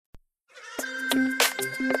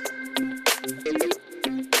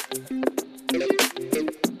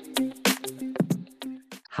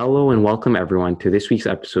Hello and welcome everyone to this week's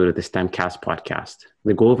episode of the STEMcast podcast.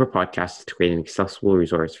 The goal of our podcast is to create an accessible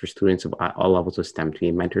resource for students of all levels of STEM to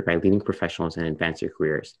be mentored by leading professionals and advance their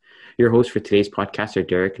careers. Your hosts for today's podcast are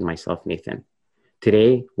Derek and myself, Nathan.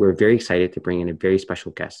 Today, we're very excited to bring in a very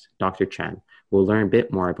special guest, Dr. Chan. We'll learn a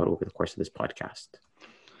bit more about over the course of this podcast.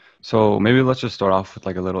 So maybe let's just start off with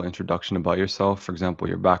like a little introduction about yourself. For example,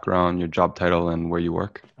 your background, your job title, and where you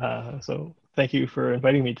work. So thank you for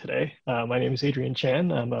inviting me today. My name is Adrian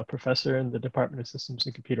Chan. I'm a professor in the Department of Systems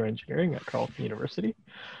and Computer Engineering at Carleton University.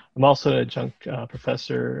 I'm also an adjunct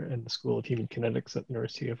professor in the School of Human Kinetics at the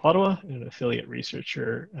University of Ottawa and an affiliate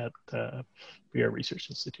researcher at the VR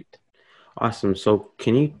Research Institute. Awesome. So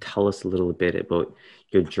can you tell us a little bit about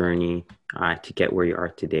your journey to get where you are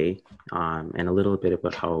today and a little bit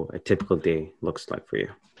about how a typical day looks like for you?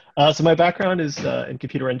 So my background is in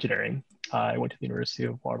computer engineering. I went to the University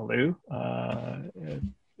of Waterloo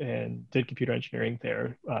and did computer engineering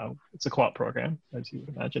there. It's a co-op program, as you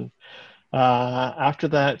would imagine. After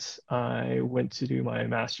that, I went to do my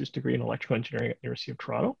master's degree in electrical engineering at the University of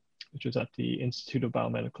Toronto, which was at the Institute of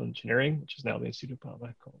Biomedical Engineering, which is now the Institute of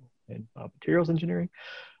Biomedical and Materials Engineering.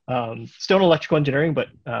 Still in electrical engineering, but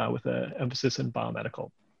with an emphasis in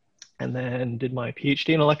biomedical. And then did my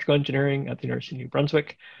PhD in electrical engineering at the University of New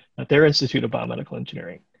Brunswick at their Institute of Biomedical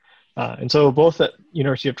Engineering. And so both at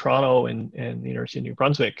University of Toronto and the University of New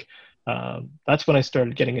Brunswick, that's when I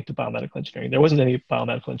started getting into biomedical engineering. There wasn't any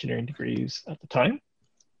biomedical engineering degrees at the time,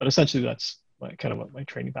 but essentially that's what my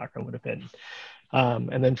training background would have been.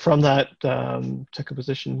 And then from that, took a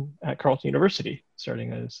position at Carleton University,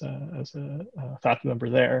 starting as a faculty member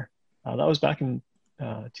there. That was back in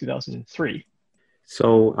 2003.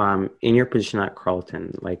 So in your position at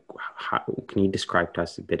Carleton, can you describe to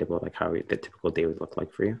us a bit about how the typical day would look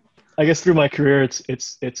like for you? I guess through my career,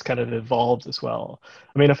 it's kind of evolved as well.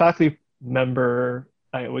 I mean, a faculty member,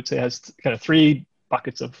 I would say, has kind of three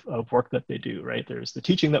buckets of work that they do, right? There's the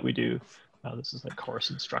teaching that we do. This is like course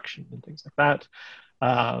instruction and things like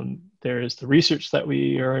that. There's the research that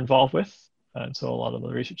we are involved with. And so a lot of the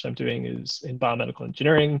research I'm doing is in biomedical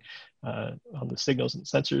engineering, on the signals and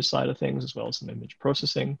sensors side of things, as well as some image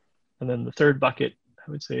processing. And then the third bucket,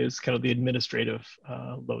 I would say, is kind of the administrative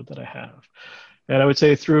load that I have. And I would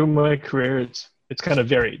say through my career, it's kind of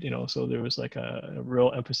varied, so there was like a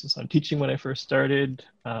real emphasis on teaching when I first started.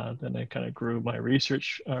 Then I kind of grew my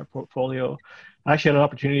research portfolio. I actually had an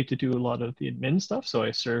opportunity to do a lot of the admin stuff. So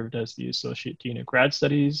I served as the Associate Dean of Grad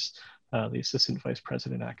Studies, the Assistant Vice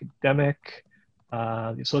President Academic,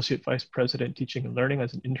 the Associate Vice President Teaching and Learning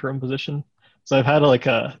as an interim position. So I've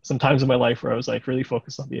had some times in my life where I was really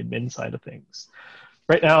focused on the admin side of things.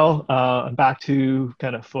 Right now, I'm back to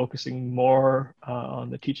kind of focusing more on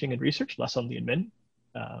the teaching and research, less on the admin.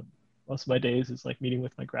 Most of my days is meeting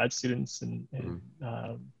with my grad students and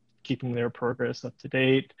keeping their progress up to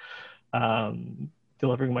date,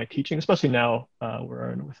 delivering my teaching, especially now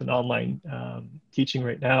we're with an online teaching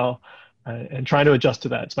right now, and trying to adjust to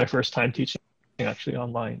that. It's my first time teaching actually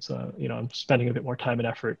online. So, I'm spending a bit more time and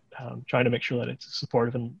effort trying to make sure that it's a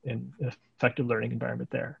supportive and effective learning environment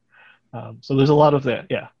there. So there's a lot of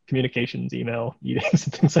communications, email, meetings,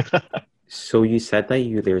 and things like that. So you said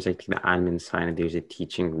that there's the admin side and there's a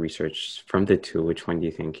teaching research. From the two, which one do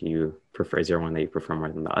you think you prefer? Is there one that you prefer more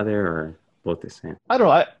than the other, or both the same? I don't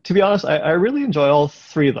know. To be honest, I really enjoy all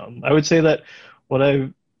three of them. I would say that what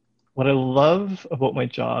I love about my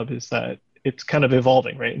job is that it's kind of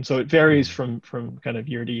evolving, right? And so it varies from kind of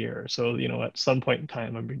year to year. So, at some point in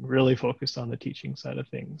time, I'm being really focused on the teaching side of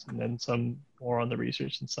things, and then some more on the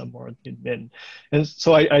research and some more on the admin. And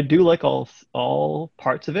so I do like all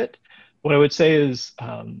parts of it. What I would say is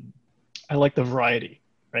I like the variety,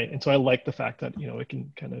 right? And so I like the fact that, it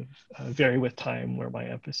can kind of vary with time where my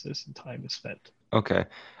emphasis and time is spent. Okay.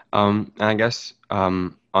 And I guess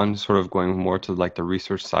on sort of going more to the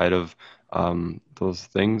research side of those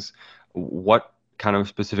things, what kind of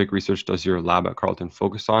specific research does your lab at Carleton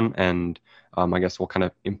focus on? And I guess what kind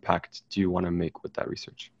of impact do you want to make with that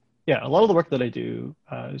research? Yeah, a lot of the work that I do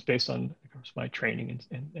is based on, of course, my training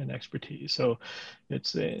and expertise. So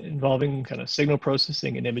it's involving kind of signal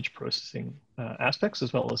processing and image processing aspects,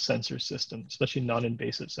 as well as sensor systems, especially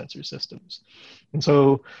non-invasive sensor systems. And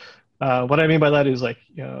so what I mean by that is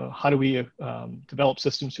how do we develop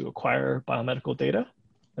systems to acquire biomedical data?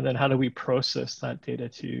 And then how do we process that data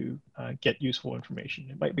to get useful information?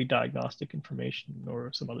 It might be diagnostic information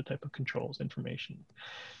or some other type of controls information.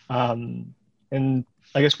 And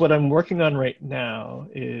I guess what I'm working on right now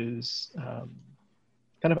is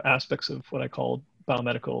kind of aspects of what I call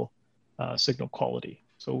biomedical signal quality.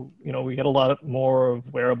 So, we get a lot more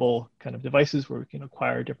of wearable kind of devices where we can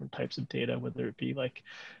acquire different types of data, whether it be like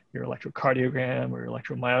your electrocardiogram or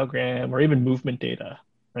electromyogram or even movement data,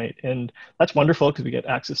 right? And that's wonderful because we get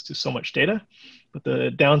access to so much data. But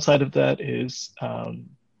the downside of that is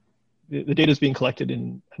the data is being collected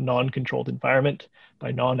in a non-controlled environment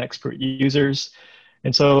by non-expert users.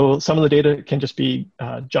 And so some of the data can just be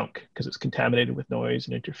junk because it's contaminated with noise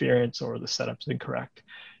and interference, or the setup's incorrect.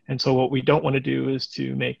 And so what we don't want to do is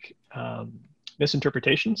to make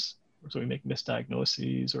misinterpretations. So we make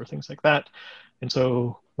misdiagnoses or things like that. And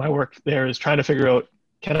so my work there is trying to figure out,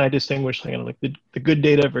 can I distinguish like the good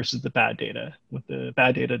data versus the bad data? With the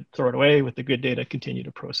bad data, throw it away. With the good data, continue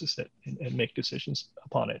to process it and make decisions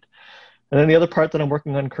upon it. And then the other part that I'm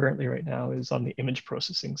working on currently right now is on the image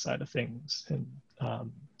processing side of things. And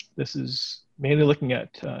this is mainly looking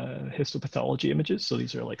at histopathology images. So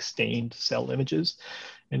these are like stained cell images,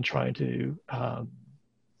 and trying to kind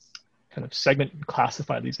of segment and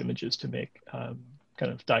classify these images to make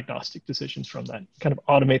kind of diagnostic decisions from that, kind of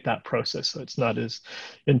automate that process so it's not as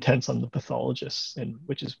intense on the pathologists, and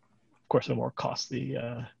which is, of course, a more costly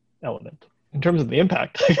element. In terms of the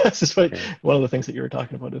impact, I guess is one of the things that you were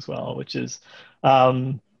talking about as well, which is,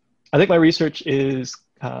 I think my research is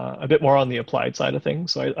a bit more on the applied side of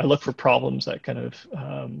things. So I look for problems that kind of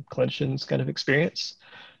clinicians kind of experience.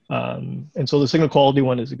 And so the signal quality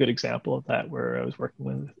one is a good example of that, where I was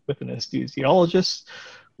working with an anesthesiologist,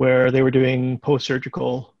 where they were doing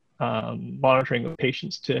post-surgical monitoring of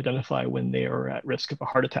patients to identify when they are at risk of a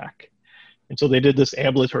heart attack. And so they did this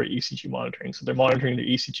ambulatory ECG monitoring. So they're monitoring the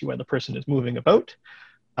ECG when the person is moving about.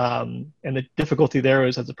 And the difficulty there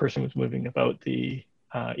is, as the person was moving about, the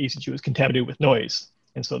ECG was contaminated with noise.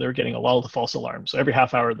 And so they were getting a lot of the false alarms. So every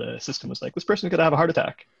half hour, the system was like, this person is going to have a heart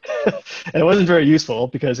attack. And it wasn't very useful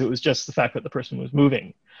because it was just the fact that the person was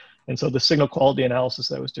moving. And so the signal quality analysis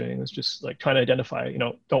that I was doing was just like trying to identify,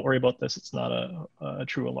 don't worry about this. It's not a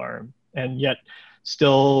true alarm. And yet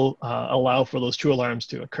still allow for those true alarms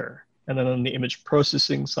to occur. And then on the image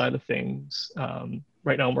processing side of things,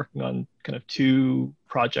 right now I'm working on kind of two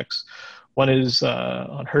projects. One is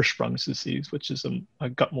on Hirschsprung's disease, which is a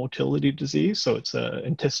gut motility disease. So it's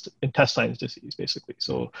an intestines disease, basically.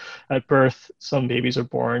 So at birth, some babies are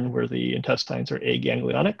born where the intestines are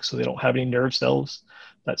aganglionic, so they don't have any nerve cells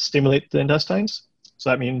that stimulate the intestines. So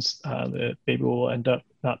that means the baby will end up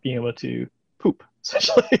not being able to poop,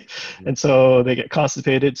 essentially. And so they get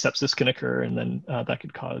constipated, sepsis can occur, and then that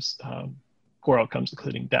could cause poor outcomes,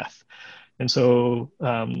 including death. And so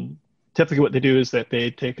typically what they do is that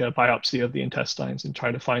they take a biopsy of the intestines and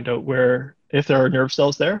try to find out if there are nerve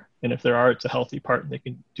cells there, and if there are, it's a healthy part and they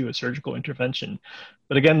can do a surgical intervention.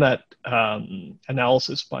 But again, that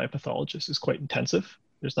analysis by a pathologist is quite intensive.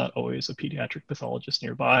 There's not always a pediatric pathologist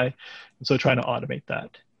nearby. And so trying to automate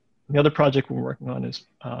that. And the other project we're working on is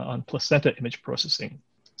on placenta image processing.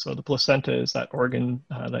 So the placenta is that organ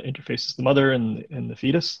that interfaces the mother and the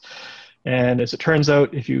fetus. And as it turns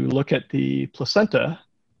out, if you look at the placenta,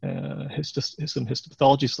 some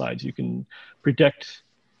histopathology slides, you can predict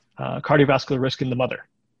cardiovascular risk in the mother.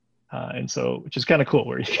 And so, which is kind of cool,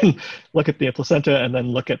 where you can look at the placenta and then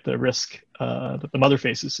look at the risk that the mother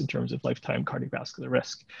faces in terms of lifetime cardiovascular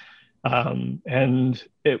risk. And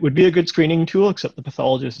it would be a good screening tool, except the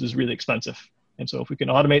pathologist is really expensive. And so if we can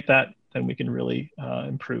automate that, then we can really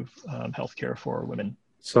improve healthcare for women.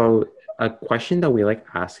 So a question that we like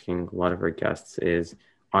asking a lot of our guests is,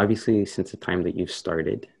 obviously, since the time that you've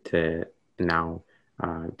started to now,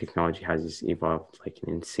 technology has evolved like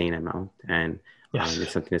an insane amount, and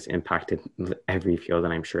it's something that's impacted every field,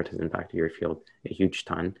 and I'm sure it has impacted your field a huge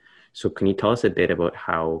ton. So can you tell us a bit about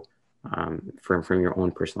how, from your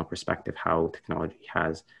own personal perspective, how technology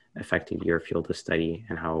has affected your field of study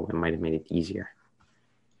and how it might have made it easier?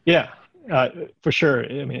 Yeah, for sure.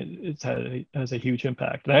 I mean, it has a huge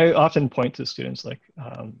impact. And I often point to students like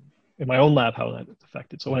in my own lab how that's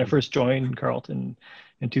affected. So when I first joined Carleton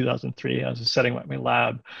in 2003, I was just setting up my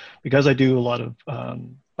lab. Because I do a lot of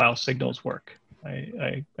biosignals work,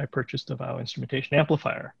 I purchased a bioinstrumentation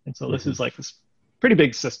amplifier. And so this is like this pretty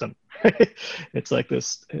big system. It's like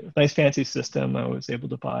this nice fancy system. I was able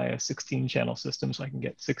to buy a 16-channel system so I can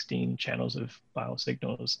get 16 channels of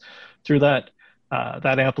biosignals through that.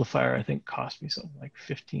 That amplifier, I think, cost me something like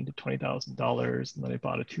 $15,000 to $20,000. And then I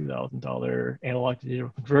bought a $2,000 analog to digital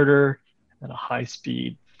converter and a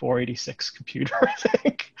high-speed 486 computer, I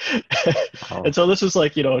think. Wow. And so this was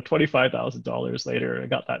like, $25,000 later, I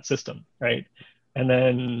got that system, right? And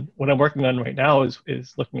then what I'm working on right now is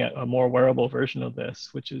looking at a more wearable version of this,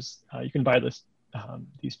 which is you can buy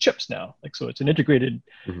these chips now. Like, so it's an integrated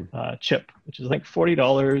chip, which is like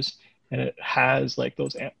 $40. and it has like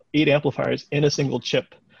those 8 amplifiers in a single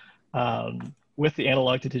chip, with the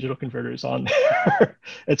analog to digital converters on there.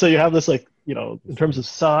 And so you have this, like, you know, in terms of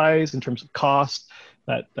size, in terms of cost,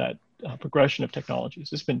 that progression of technologies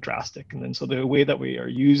has been drastic. And then so the way that we are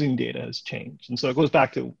using data has changed. And so it goes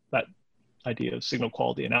back to that idea of signal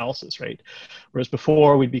quality analysis, right? Whereas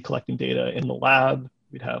before we'd be collecting data in the lab,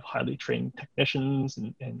 we'd have highly trained technicians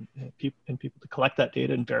and people to collect that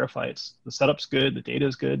data and verify the setup's good, the data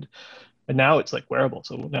is good. And now it's like wearable.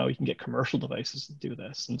 So now we can get commercial devices to do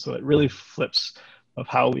this. And so it really flips of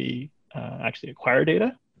how we actually acquire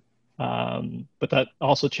data. But that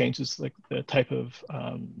also changes like the type of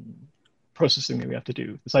processing that we have to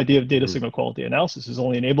do. This idea of data signal quality analysis is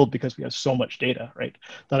only enabled because we have so much data, right?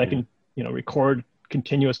 That I can, you know, record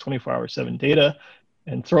continuous 24/7 data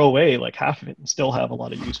and throw away like half of it and still have a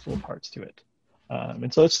lot of useful parts to it.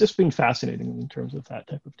 And so it's just been fascinating in terms of that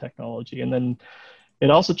type of technology. And then it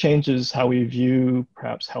also changes how we view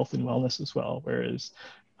perhaps health and wellness as well. Whereas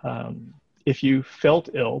if you felt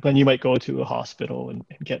ill, then you might go to a hospital and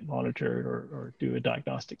get monitored or do a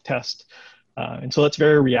diagnostic test. And so that's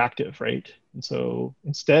very reactive, right? And so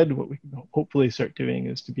instead, what we can hopefully start doing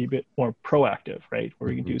is to be a bit more proactive, right? Where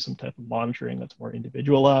we can do some type of monitoring that's more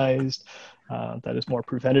individualized, that is more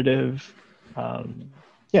preventative.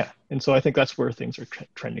 Yeah, and so I think that's where things are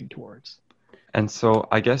trending towards. And so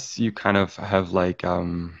I guess you kind of have like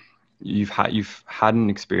you've had an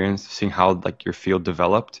experience of seeing how like your field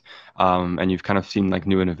developed, and you've kind of seen like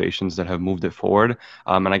new innovations that have moved it forward.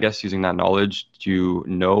 And I guess using that knowledge, do you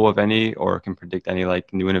know of any or can predict any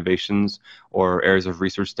like new innovations or areas of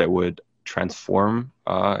research that would transform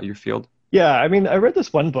your field? Yeah, I mean, I read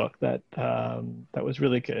this one book that that was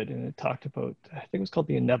really good, and it talked about, I think it was called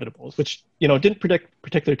The Inevitables, which, you know, didn't predict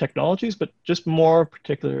particular technologies, but just more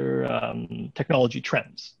particular technology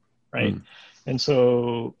trends, right? And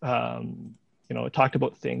so, you know, it talked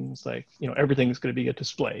about things like, you know, everything's going to be a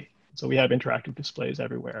display. So we have interactive displays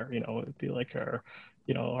everywhere. You know, it'd be like our,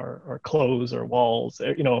 you know, our clothes, our walls,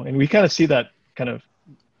 you know, and we kind of see that kind of,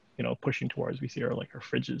 you know, pushing towards, we see our, like our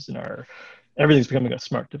fridges and everything's becoming a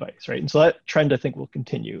smart device, right? And so that trend, I think, will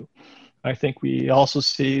continue. I think we also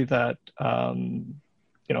see that,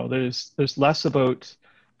 you know, there's less about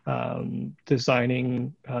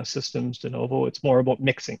designing systems de novo. It's more about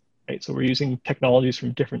mixing, right? So we're using technologies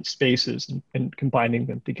from different spaces and combining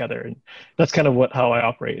them together. And that's kind of how I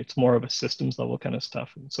operate. It's more of a systems level kind of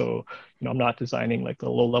stuff. And so, you know, I'm not designing like the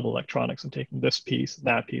low level electronics. I'm taking this piece and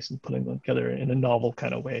that piece and putting them together in a novel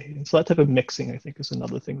kind of way. And so that type of mixing, I think, is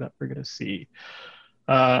another thing that we're going to see.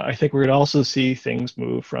 I think we're going to also see things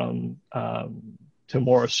move from to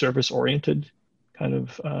more service-oriented kind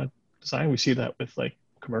of design. We see that with like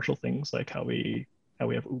commercial things, like how we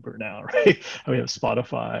have Uber now, right? How we have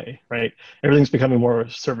Spotify, right? Everything's becoming more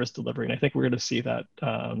service delivery. And I think we're going to see that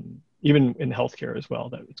even in healthcare as well,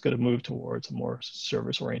 that it's going to move towards a more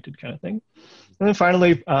service-oriented kind of thing. And then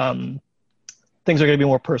finally, things are going to be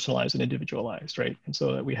more personalized and individualized, right? And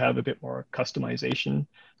so that we have a bit more customization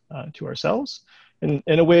to ourselves. And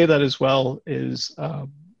in a way that as well is,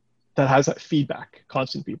 that has that feedback,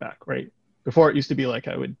 constant feedback, right? Before it used to be like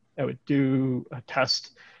I would do a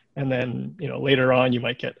test, and then, you know, later on you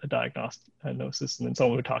might get a diagnosis, and then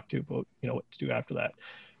someone would talk to you about, you know, what to do after that.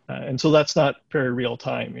 And so that's not very real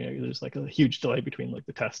time. You know, there's like a huge delay between like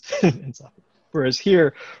the test and stuff. Whereas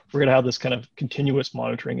here, we're going to have this kind of continuous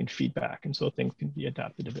monitoring and feedback, and so things can be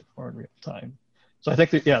adapted a bit more in real time. So I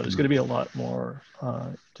think that, yeah, there's going to be a lot more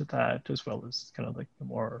to that, as well as kind of like the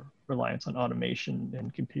more reliance on automation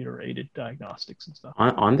and computer-aided diagnostics and stuff.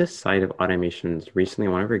 On this side of automations, recently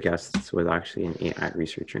one of our guests was actually an AI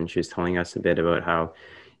researcher, and she was telling us a bit about how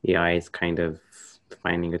AI is kind of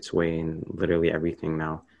finding its way in literally everything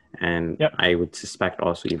now. And yep. I would suspect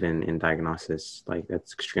also even in diagnosis, like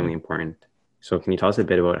that's extremely important. So can you tell us a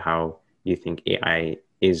bit about how you think AI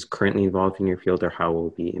is currently involved in your field, or how it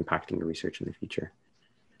will be impacting your research in the future?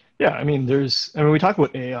 Yeah, I mean, we talk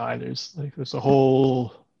about AI, there's a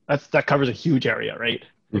whole, that covers a huge area, right?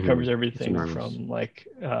 It covers everything from like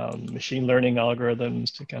machine learning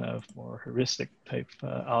algorithms to kind of more heuristic type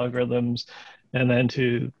algorithms, and then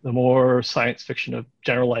to the more science fiction of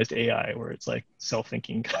generalized AI, where it's like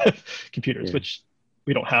self-thinking kind of computers, which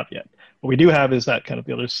we don't have yet. What we do have is that kind of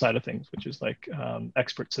the other side of things, which is like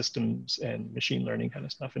expert systems and machine learning kind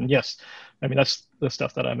of stuff. And yes, I mean, that's the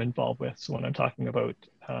stuff that I'm involved with. So when I'm talking about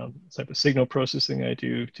type of signal processing I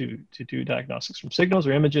do to do diagnostics from signals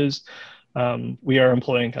or images, we are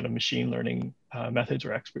employing kind of machine learning methods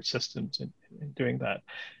or expert systems in doing that.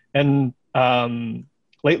 And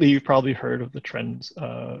lately, you've probably heard of the trends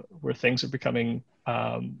where things are becoming,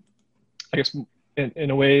 I guess,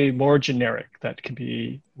 in a way more generic that can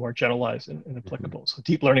be more generalized and applicable. So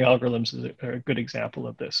deep learning algorithms are a good example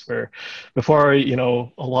of this, where before,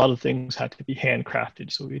 a lot of things had to be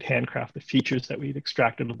handcrafted. So we'd handcraft the features that we'd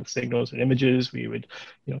extracted of the signals and images. We would,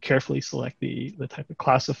 carefully select the type of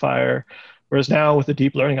classifier. Whereas now with a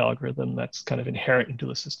deep learning algorithm, that's kind of inherent into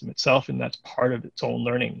the system itself, and that's part of its own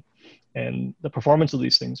learning. And the performance of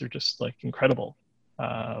these things are just like incredible.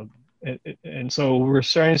 And so we're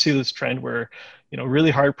starting to see this trend where,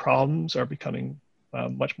 really hard problems are becoming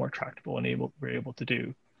much more tractable and we're able to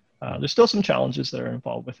do. There's still some challenges that are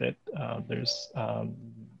involved with it. There's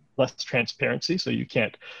less transparency, so you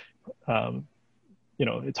can't,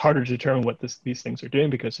 it's harder to determine what these things are doing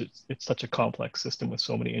because it's such a complex system with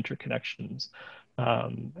so many interconnections.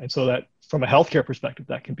 And so that from a healthcare perspective,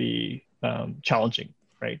 that can be challenging,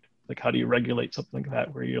 right? Like, how do you regulate something like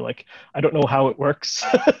that where you're like, I don't know how it works,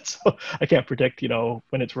 so I can't predict,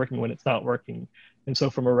 when it's working, when it's not working. And so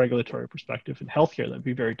from a regulatory perspective in healthcare, that'd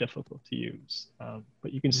be very difficult to use.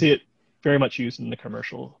 But you can see it very much used in the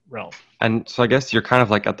commercial realm. And so I guess you're kind of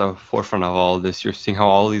like at the forefront of all of this. You're seeing how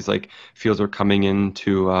all these like fields are coming in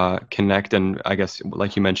to connect and, I guess,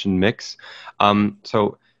 like you mentioned, mix.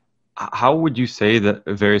 So how would you say that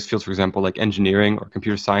various fields, for example, like engineering or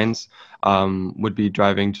computer science, would be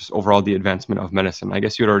driving just overall the advancement of medicine? I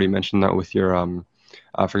guess you had already mentioned that with your,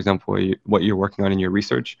 for example, what you're working on in your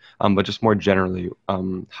research, but just more generally,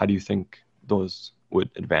 how do you think those would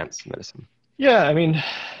advance medicine? Yeah, I mean,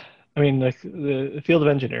 like the field of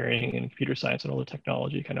engineering and computer science and all the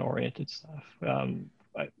technology kind of oriented stuff.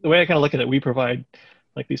 The way I kind of look at it, we provide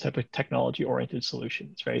like these type of technology oriented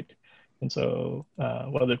solutions, right? And so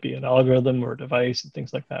whether it be an algorithm or a device and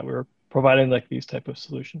things like that, we're providing like these type of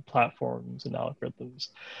solution platforms and algorithms.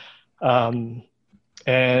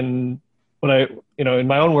 And what I, in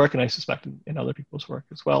my own work, and I suspect in other people's work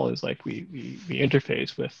as well, is like we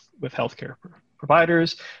interface with healthcare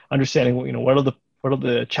providers, understanding, what are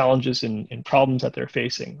the challenges and problems that they're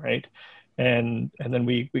facing, right? And then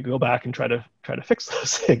we go back and try to fix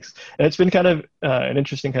those things. And it's been kind of an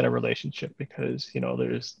interesting kind of relationship because,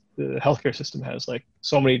 there's the healthcare system has like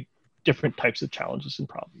so many different types of challenges and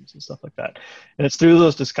problems and stuff like that. And it's through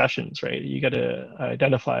those discussions, right? You got to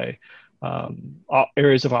identify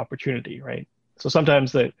areas of opportunity, right? So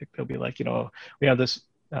sometimes they'll be like, we have this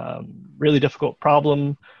really difficult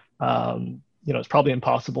problem. It's probably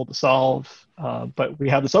impossible to solve, but we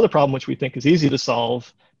have this other problem which we think is easy to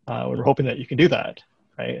solve. We're hoping that you can do that,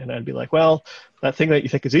 right? And I'd be like, well, that thing that you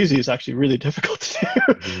think is easy is actually really difficult to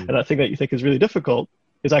do, and that thing that you think is really difficult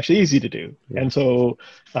is actually easy to do. Yeah. And so,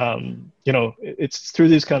 it's through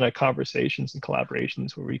these kind of conversations and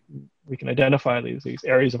collaborations where we can identify these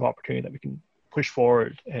areas of opportunity that we can push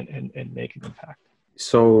forward and make an impact.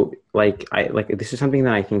 So this is something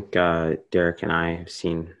that I think Derek and I have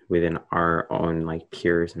seen within our own like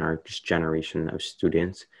peers and our just generation of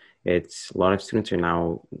students. It's a lot of students are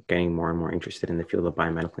now getting more and more interested in the field of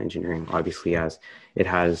biomedical engineering, obviously, as it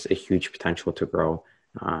has a huge potential to grow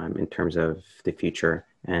in terms of the future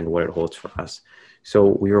and what it holds for us. So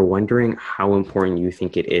we were wondering how important you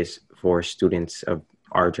think it is for students of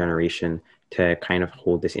our generation to kind of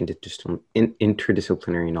hold this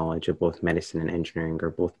interdisciplinary knowledge of both medicine and engineering,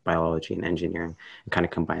 or both biology and engineering, and kind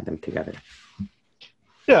of combine them together.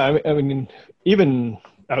 Yeah, I mean, even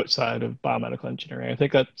outside of biomedical engineering, I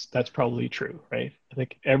think that's probably true, right? I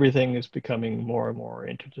think everything is becoming more and more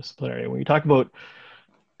interdisciplinary. When you talk about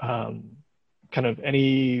kind of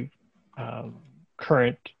any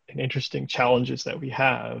current and interesting challenges that we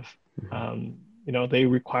have, they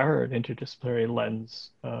require an interdisciplinary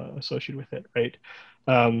lens associated with it, right?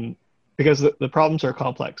 Because the problems are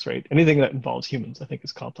complex, right? Anything that involves humans, I think,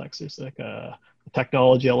 is complex. There's like a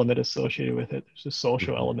technology element associated with it. There's a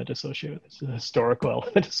social element associated with it. There's a historical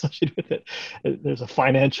element associated with it. There's a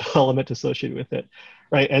financial element associated with it,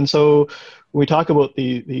 right? And so when we talk about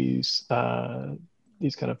these kind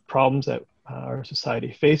of problems that our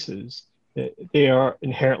society faces, they are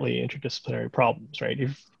inherently interdisciplinary problems, right?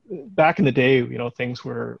 Back in the day, things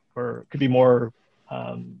could be more,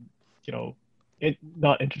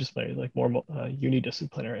 not interdisciplinary, like more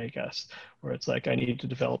unidisciplinary, I guess, where it's like, I need to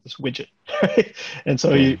develop this widget, right? And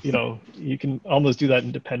so you can almost do that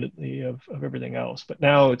independently of everything else. But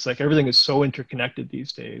now it's like everything is so interconnected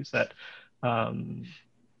these days that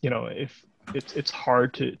if it's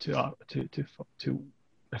hard to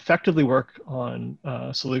effectively work on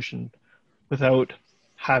a solution without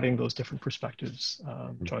having those different perspectives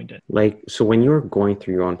joined in. So when you were going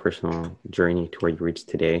through your own personal journey to where you reached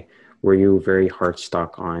today, were you very hard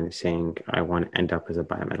stuck on saying, I want to end up as a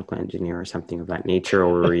biomedical engineer or something of that nature?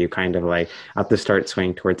 Or were you kind of like at the start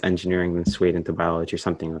swaying towards engineering, then swayed into biology or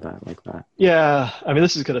something of that like that? Yeah, I mean,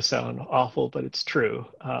 this is going to sound awful, but it's true.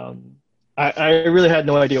 I really had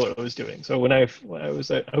no idea what I was doing. So when I was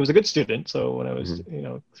a good student. So when I was,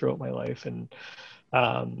 throughout my life, and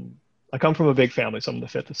I come from a big family, so I'm the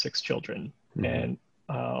fifth of six children, and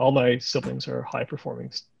all my siblings are high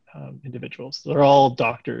performing individuals. They're all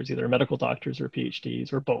doctors, either medical doctors or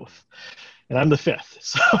PhDs or both. And I'm the fifth.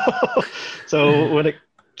 So when it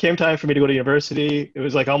came time for me to go to university, it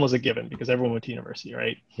was like almost a given because everyone went to university,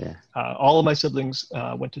 right? Yeah. All of my siblings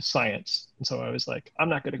went to science. And so I was like, I'm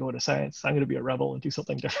not going to go to science. I'm going to be a rebel and do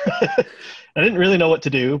something different. I didn't really know what to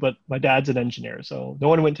do, but my dad's an engineer. So no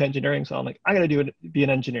one went to engineering. So I'm like, I'm going to be an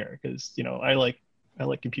engineer because, I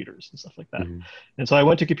like computers and stuff like that. And so I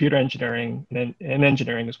went to computer engineering and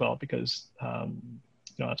engineering as well because,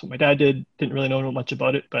 that's what my dad did. Didn't really know much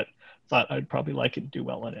about it, but thought I'd probably like it and do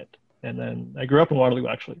well in it. And then I grew up in Waterloo,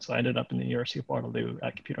 actually. So I ended up in the University of Waterloo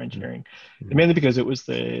at computer engineering, mainly because it was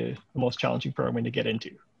the most challenging program to get into.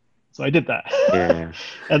 So I did that. Yeah.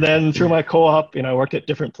 And then through my co-op, I worked at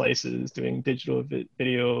different places doing digital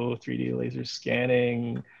video, 3D laser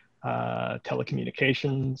scanning,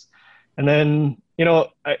 telecommunications. And then,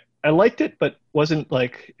 I liked it, but it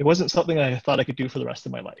wasn't something I thought I could do for the rest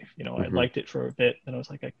of my life. I liked it for a bit and I was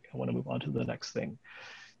like, I want to move on to the next thing.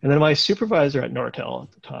 And then my supervisor at Nortel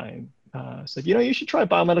at the time said, you should try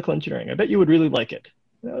biomedical engineering. I bet you would really like it.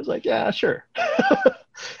 And I was like, yeah, sure.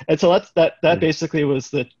 And so that basically was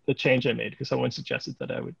the change I made because someone suggested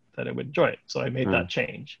that I would enjoy it. So I made that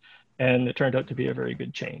change, and it turned out to be a very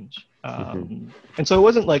good change. And so it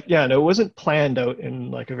wasn't like, it wasn't planned out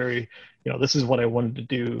in like a very, this is what I wanted to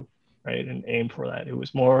do, right, and aim for that. It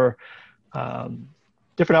was more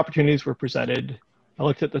different opportunities were presented. I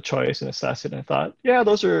looked at the choice and assessed it, and I thought,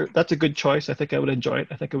 that's a good choice. I think I would enjoy it.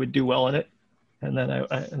 I think I would do well in it. And then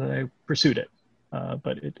I pursued it.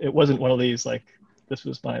 But it wasn't one of these like this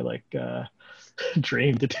was my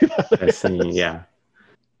dream to do that.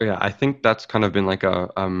 Yeah, I think that's kind of been like a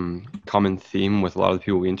common theme with a lot of the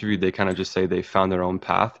people we interviewed. They kind of just say they found their own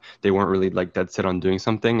path. They weren't really like dead set on doing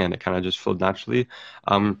something, and it kind of just flowed naturally.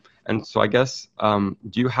 And so I guess, do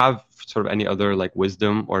you have sort of any other like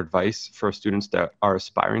wisdom or advice for students that are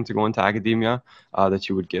aspiring to go into academia that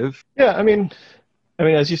you would give? Yeah, I mean,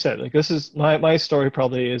 as you said, like this is my story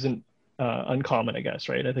probably isn't uncommon, I guess,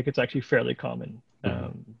 right? I think it's actually fairly common.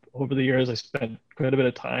 Over the years, I spent quite a bit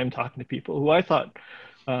of time talking to people who I thought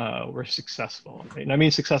were successful. Right? And I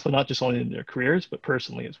mean successful not just only in their careers, but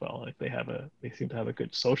personally as well. Like they seem to have a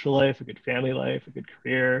good social life, a good family life, a good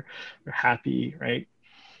career. They're happy, right?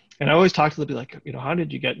 And I always talk to them, be like, how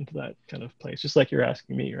did you get into that kind of place? Just like you're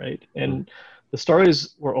asking me, right? And the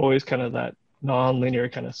stories were always kind of that non-linear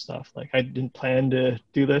kind of stuff. Like I didn't plan to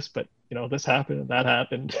do this, but this happened and that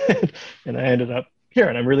happened, and I ended up here,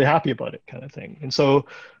 and I'm really happy about it, kind of thing. And so,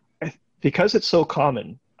 because it's so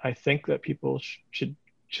common, I think that people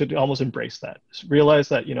should almost embrace that. Just realize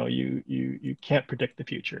that you can't predict the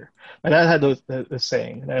future. My dad had the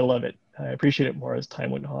saying, and I love it. I appreciate it more as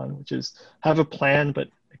time went on, which is have a plan, but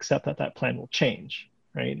accept that plan will change,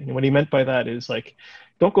 right? And what he meant by that is like,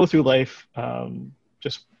 don't go through life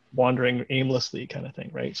just wandering aimlessly, kind of thing,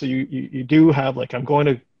 right? So you do have like, I'm going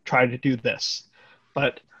to try to do this,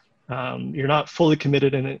 but you're not fully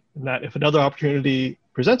committed in it. And that if another opportunity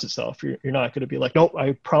presents itself, you're not going to be like, nope,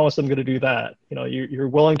 I promise I'm going to do that. You're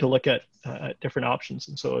willing to look at different options.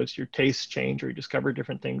 And so as your tastes change or you discover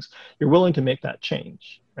different things, you're willing to make that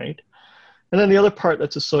change, right? And then the other part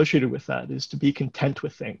that's associated with that is to be content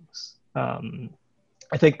with things.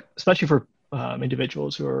 I think, especially for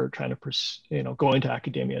individuals who are trying to go into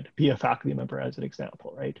academia, to be a faculty member as an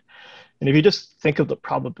example, right? And if you just think of the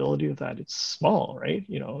probability of that, it's small, right?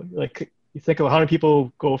 Like you think of how many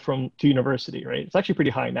people go to university, right? It's actually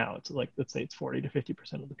pretty high now. It's like, let's say it's 40 to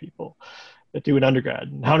 50% of the people that do an undergrad.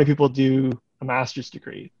 And how many people do a master's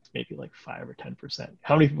degree? It's maybe like 5 or 10%.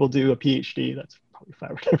 How many people do a PhD? That's probably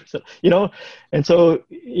 5 or 10%, And so,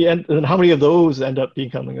 and how many of those end up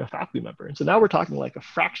becoming a faculty member? And so now we're talking like a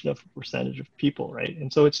fraction of a percentage of people, right?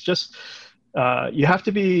 And so it's just, you have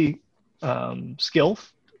to be skilled,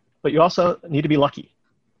 but you also need to be lucky,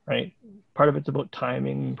 right? Part of it's about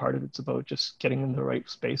timing, part of it's about just getting in the right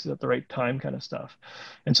spaces at the right time, kind of stuff.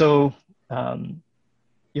 And so,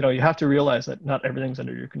 you have to realize that not everything's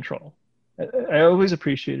under your control. I always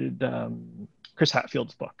appreciated Chris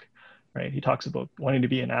Hadfield's book, right? He talks about wanting to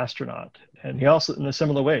be an astronaut. And he also, in a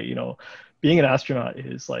similar way, being an astronaut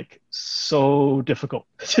is like so difficult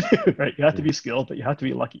to do, right? You have to be skilled, but you have to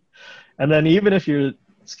be lucky. And then even if you're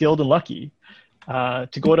skilled and lucky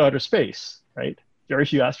to go to outer space, right? Very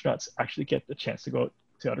few astronauts actually get the chance to go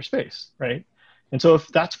to outer space, right? And so if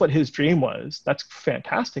that's what his dream was, that's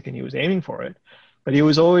fantastic, and he was aiming for it. But he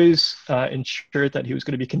was always ensured that he was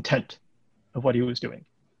going to be content of what he was doing,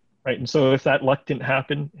 right? And so if that luck didn't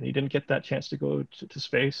happen and he didn't get that chance to go to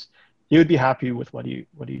space, he would be happy with what he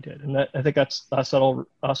did. And that, I think that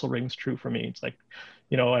also rings true for me. It's like,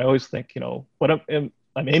 you know, I always think, you know, what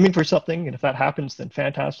I'm aiming for something, and if that happens, then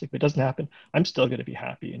fantastic. If it doesn't happen, I'm still going to be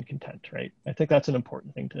happy and content, right? I think that's an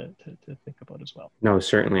important thing to think about as well. No,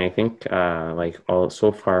 certainly. I think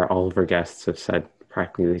so far, all of our guests have said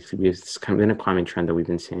practically, it's kind of been a common trend that we've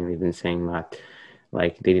been seeing. We've been saying that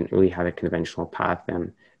like they didn't really have a conventional path,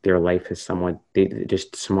 and their life is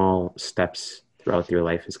just small steps throughout their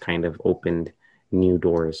life has kind of opened new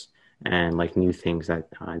doors and like new things that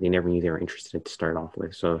they never knew they were interested to start off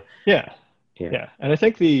with. So yeah. And I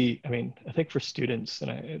think for students,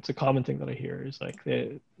 and it's a common thing that I hear, is like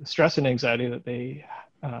the stress and anxiety that they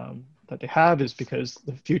have is because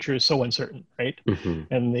the future is so uncertain, right?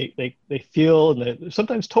 Mm-hmm. And they feel, and they're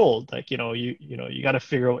sometimes told, like, you got to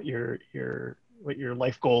figure out what your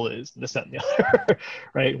life goal is, this, that, and the other,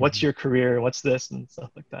 right? What's your career? What's this and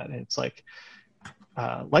stuff like that? And it's like,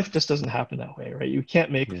 life just doesn't happen that way, right? You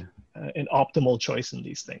can't make an optimal choice in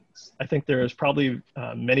these things. I think there's probably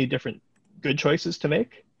many different good choices to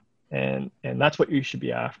make, and that's what you should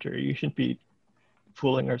be after. You shouldn't be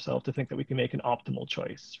fooling ourselves to think that we can make an optimal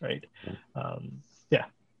choice, right? No,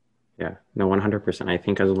 100%. I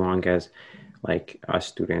think as long as like us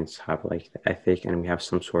students have like the ethic and we have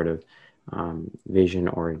some sort of vision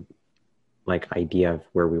or like idea of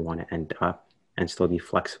where we want to end up and still be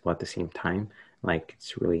flexible at the same time, like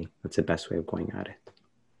that's the best way of going at it.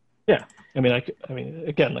 Yeah,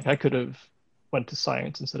 again, like I could have went to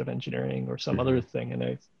science instead of engineering or some other thing,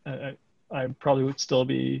 and I probably would still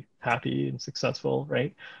be happy and successful,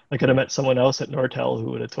 right? I could have met someone else at Nortel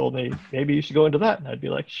who would have told me, maybe you should go into that, and I'd be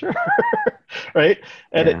like, sure, right?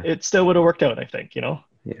 And it still would have worked out, I think, you know?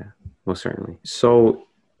 Yeah, most certainly. So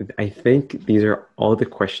I think these are all the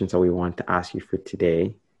questions that we want to ask you for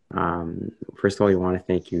today. First of all, we want to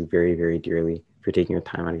thank you very, very dearly for taking your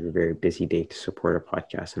time out of your very busy day to support our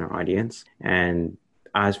podcast and our audience. And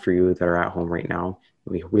as for you that are at home right now,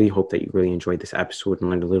 we really hope that you really enjoyed this episode and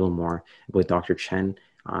learned a little more about Dr. Chen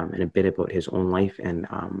and a bit about his own life and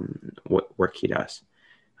what work he does.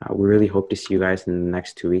 We really hope to see you guys in the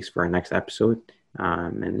next 2 weeks for our next episode,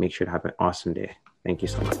 and make sure to have an awesome day. Thank you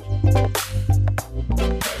so much.